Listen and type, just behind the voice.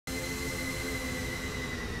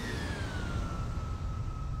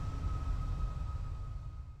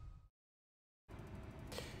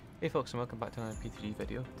Hey folks, and welcome back to another P3D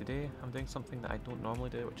video. Today I'm doing something that I don't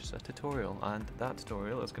normally do, which is a tutorial, and that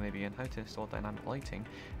tutorial is going to be on how to install dynamic lighting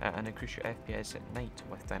and increase your FPS at night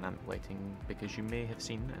with dynamic lighting, because you may have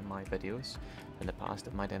seen in my videos in the past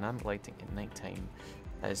that my dynamic lighting at night time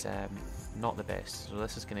is not the best. So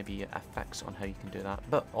this is going to be a fix on how you can do that,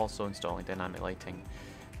 but also installing dynamic lighting.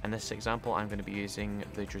 In this example I'm going to be using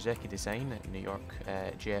the Drazeki design at New York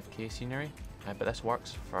JFK scenery, but this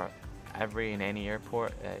works for every and any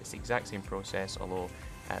airport. It's the exact same process, although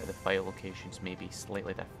the file locations may be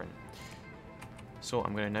slightly different. So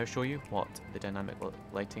I'm going to now show you what the dynamic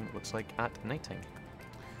lighting looks like at nighttime.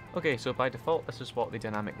 Okay, so by default this is what the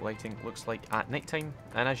dynamic lighting looks like at nighttime,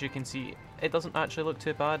 and as you can see it doesn't actually look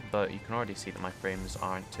too bad, but you can already see that my frames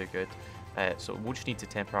aren't too good. So we'll just need to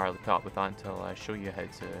temporarily put up with that until I show you how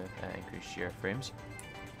to increase your frames.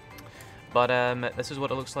 But this is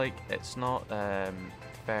what it looks like. It's not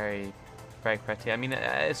very pretty. I mean,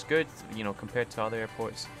 it's good, you know, compared to other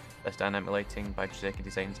airports. This dynamic lighting by Drazeki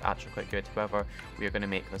Design is actually quite good. However, we are going to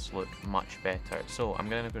make this look much better. So I'm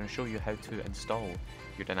going to show you how to install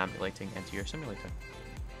your dynamic lighting into your simulator.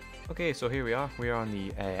 Okay, so here we are. We are on the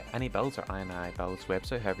iniBuilds or iniBuilds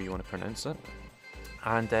website, however you want to pronounce it.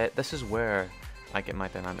 And this is where I get my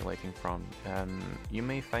dynamic lighting from. You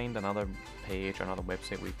may find another page or another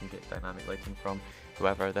website where you can get dynamic lighting from.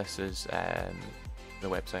 However, this is the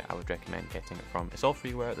website I would recommend getting it from. It's all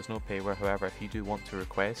freeware, there's no payware. However, if you do want to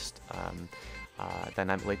request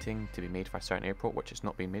dynamic lighting to be made for a certain airport, which it's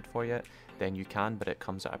not been made for yet, then you can, but it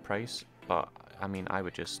comes at a price. But I mean, I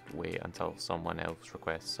would just wait until someone else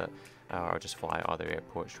requests it, or just fly at other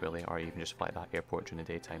airports really, or even just fly at that airport during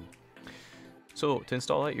the daytime. So to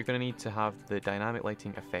install it, you're going to need to have the dynamic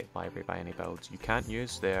lighting effect library by iniBuilds. You can't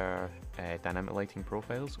use their dynamic lighting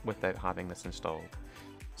profiles without having this installed.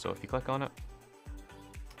 So if you click on it,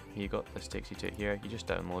 here you go, this takes you to it here. You just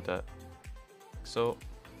download it. So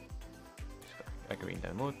just a green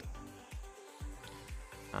download,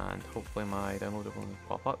 and hopefully my download will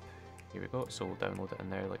pop up. Here we go. So we'll download it in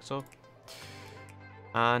there like so.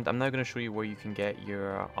 And I'm now going to show you where you can get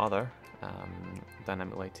your other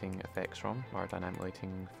dynamic lighting effects from, or dynamic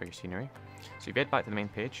lighting for your scenery. So you get back to the main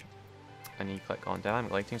page and you click on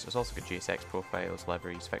dynamic lighting. So it's also got GSX profiles,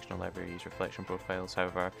 liveries, fictional liveries, reflection profiles.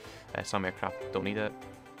 However, some aircraft don't need it.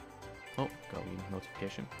 Oh, got a wee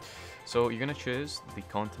notification. So you're going to choose the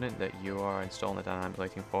continent that you are installing the dynamic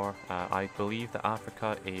lighting for. I believe that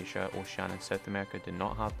Africa, Asia, Oceania and South America do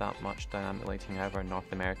not have that much dynamic lighting. However,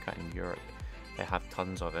 North America and Europe have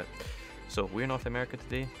tons of it. So we're North America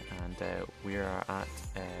today, and we are at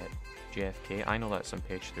JFK. I know that's on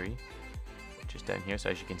page 3, which is down here. So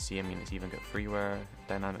as you can see, I mean, it's even got freeware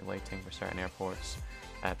dynamic lighting for certain airports,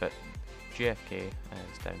 but JFK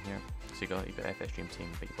is down here. So you've got FS Dream Team,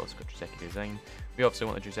 but you've also got Drazeki Design. We obviously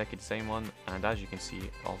want the Drazeki Design one, and as you can see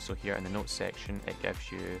also here in the notes section, it gives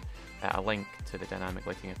you a link to the dynamic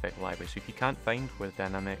lighting effect library. So if you can't find where the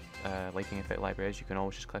dynamic lighting effect library is, you can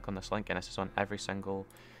always just click on this link, and this is on every single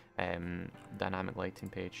dynamic lighting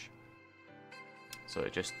page. So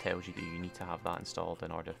it just tells you that you need to have that installed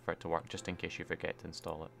in order for it to work, just in case you forget to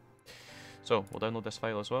install it. So we'll download this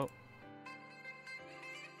file as well,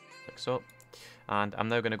 like so. And I'm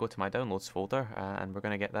now going to go to my downloads folder and we're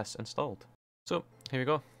going to get this installed. So here we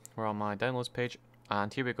go, we're on my downloads page,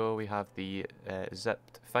 and here we go, we have the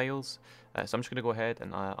zipped files. So I'm just going to go ahead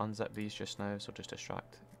and unzip these just now, so just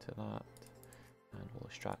extract to that, and we'll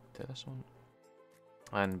extract to this one.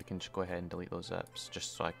 And we can just go ahead and delete those zips,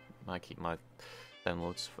 just so I keep my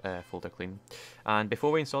downloads folder clean. And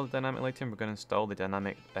before we install the dynamic lighting, we're going to install the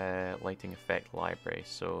dynamic lighting effect library.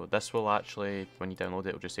 So this will actually, when you download it,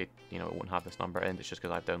 it'll just say, you know, it won't have this number in. It's just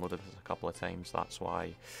because I've downloaded this a couple of times, that's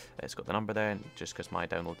why it's got the number there, and just because my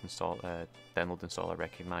download installer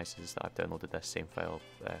recognizes that I've downloaded this same file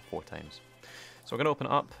 4 times. So we're going to open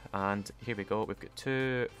it up, and here we go. We've got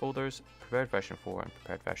 2 folders, prepared version 4 and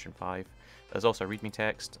prepared version 5. There's also a readme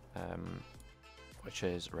text, which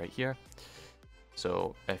is right here.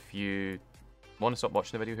 So if you want to stop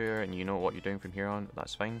watching the video here and you know what you're doing from here on,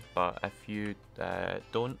 that's fine. But if you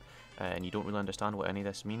don't, and you don't really understand what any of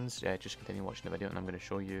this means, just continue watching the video, and I'm going to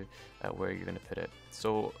show you where you're going to put it.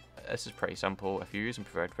 So this is pretty simple. If you're using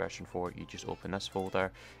prepared version 4, you just open this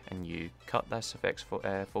folder and you cut this effects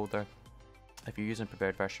folder. If you're using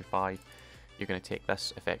prepared version 5, you're going to take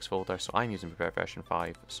this effects folder. So I'm using prepared version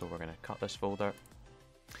 5, so we're going to cut this folder.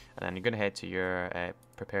 And then you're going to head to your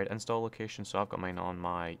prepared install location. So I've got mine on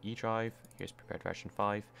my E drive. Here's prepared version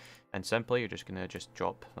 5. And simply, you're just going to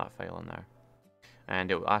drop that file in there.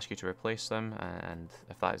 And it will ask you to replace them. And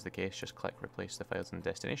if that is the case, just click replace the files in the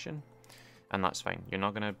destination. and that's fine. You're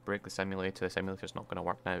not going to break the simulator's not going to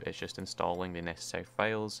work now, it's just installing the necessary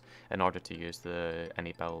files in order to use the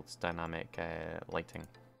iniBuilds dynamic lighting.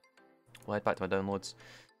 We'll head back to my downloads,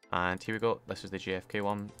 and here we go, this is the JFK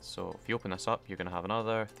one. So if you open this up, you're going to have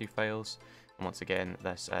another 3 files, and once again,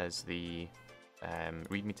 this is the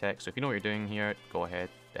readme text. So if you know what you're doing here, go ahead,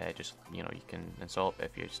 just, you can install it, but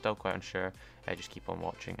if you're still quite unsure, just keep on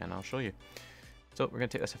watching and I'll show you. So we're going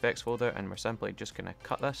to take this effects folder, and we're simply just going to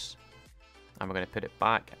cut this, and we're going to put it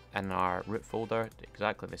back in our root folder,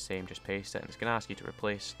 exactly the same, just paste it, and it's going to ask you to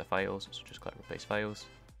replace the files, so just click replace files,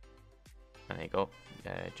 and there you go.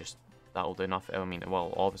 Just that'll do enough. I mean,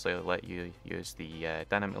 well, obviously it'll let you use the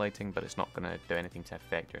dynamic lighting, but it's not going to do anything to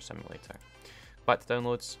affect your simulator. Back to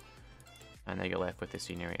downloads, and now you're left with the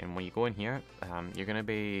scenery, and when you go in here, you're going to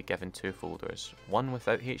be given 2 folders, one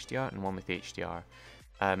without HDR and one with HDR.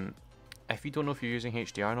 If you don't know if you're using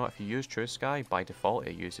HDR or not, if you use TrueSky, by default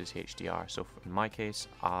it uses HDR, so in my case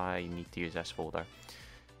I need to use this folder.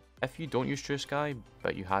 If you don't use TrueSky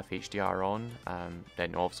but you have HDR on,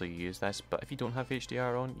 then obviously you use this, but if you don't have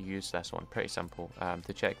HDR on, you use this one. Pretty simple.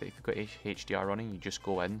 To check that if you've got HDR running, you just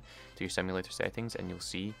go in to your simulator settings, and you'll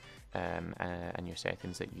see in your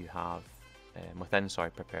settings that you have within,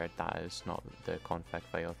 prepared, that is, not the config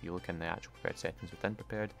file. If you look in the actual prepared settings within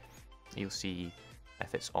prepared, you'll see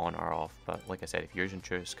if it's on or off, but like I said, if you're using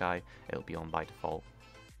TrueSky, it'll be on by default.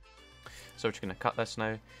 So we're just going to cut this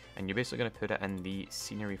now, and you're basically going to put it in the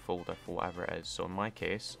scenery folder for whatever it is. So in my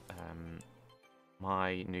case,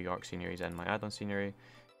 my New York scenery is in my add-on scenery,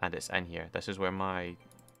 and it's in here. This is where my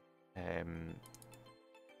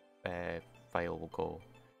file will go.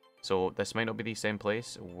 So this might not be the same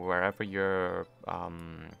place. Wherever your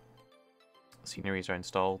sceneries are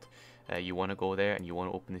installed, you want to go there and you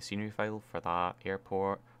want to open the scenery file for that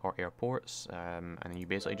airport or airports, and then you're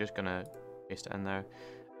basically just going to paste it in there,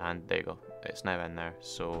 and there you go, it's now in there.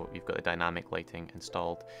 So you've got the dynamic lighting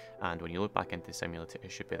installed, and when you look back into the simulator,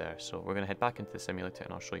 it should be there. So we're going to head back into the simulator,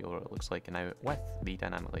 and I'll show you what it looks like now with the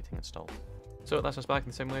dynamic lighting installed. So that's us back in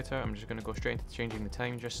the simulator. I'm just going to go straight into changing the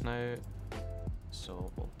time just now.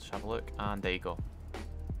 So we'll just have a look, and there you go.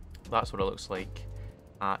 That's what it looks like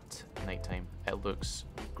at nighttime. It looks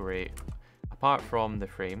great. Apart from the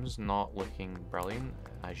frames not looking brilliant,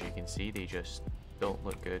 as you can see, they just don't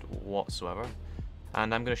look good whatsoever.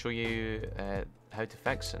 And I'm going to show you how to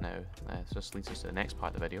fix it now. So this leads us to the next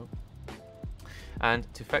part of the video.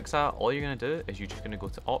 And to fix that, all you're going to do is you're just going to go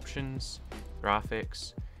to Options,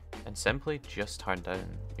 Graphics, and simply just turn down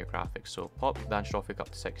your graphics. So pop the anstrophic up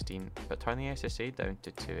to 16, but turn the SSA down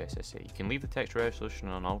to 2 SSA. You can leave the texture resolution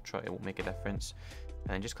on Ultra, it won't make a difference.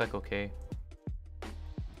 And then just click OK.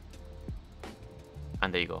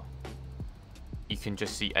 And there you go. You can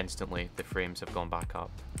just see instantly the frames have gone back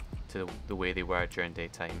up to the way they were during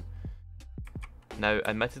daytime. Now,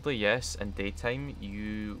 admittedly, yes, in daytime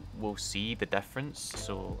you will see the difference,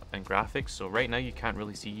 so in graphics. So right now you can't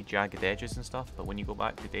really see jagged edges and stuff, but when you go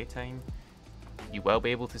back to daytime, you will be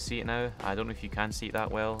able to see it now. I don't know if you can see it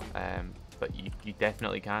that well, but you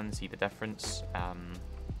definitely can see the difference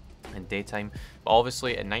in daytime. But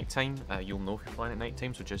obviously at nighttime, you'll know if you're flying at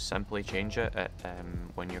nighttime, so just simply change it at,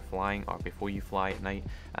 when you're flying or before you fly at night,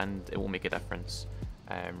 and it will make a difference,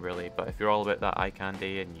 really. But if you're all about that eye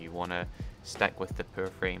candy and you want to stick with the poor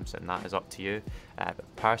frames, and that is up to you.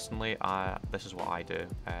 But personally, this is what I do.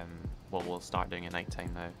 Well, we'll start doing at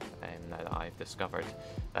nighttime now, now that I've discovered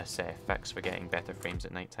this fix for getting better frames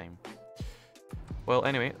at nighttime. Well,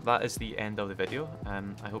 anyway, that is the end of the video.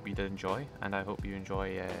 I hope you did enjoy, and I hope you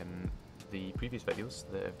enjoy the previous videos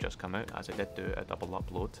that have just come out, as I did do a double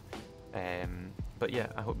upload. But yeah,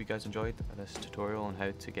 I hope you guys enjoyed this tutorial on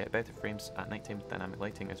how to get better frames at nighttime with dynamic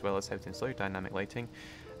lighting, as well as how to install your dynamic lighting.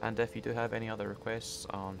 And if you do have any other requests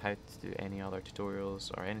on how to do any other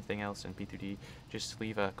tutorials or anything else in P3D, just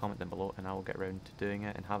leave a comment down below and I will get around to doing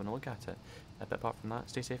it and having a look at it. But apart from that,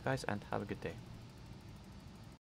 stay safe guys, and have a good day.